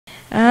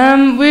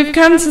We've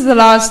come to the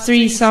last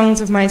 3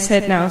 songs of my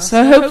set now,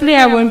 so hopefully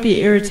I won't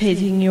be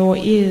irritating your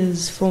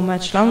ears for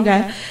much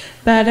longer.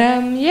 But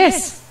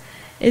yes,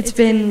 it's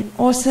been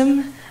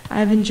awesome.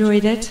 I've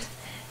enjoyed it.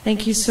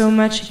 Thank you so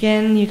much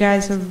again. You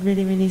guys are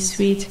really, really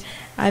sweet.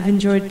 I've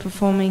enjoyed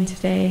performing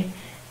today.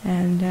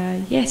 And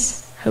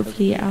yes,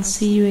 hopefully I'll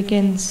see you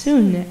again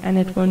soon. And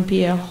it won't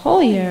be a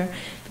whole year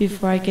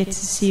before I get to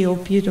see your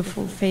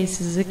beautiful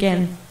faces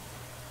again.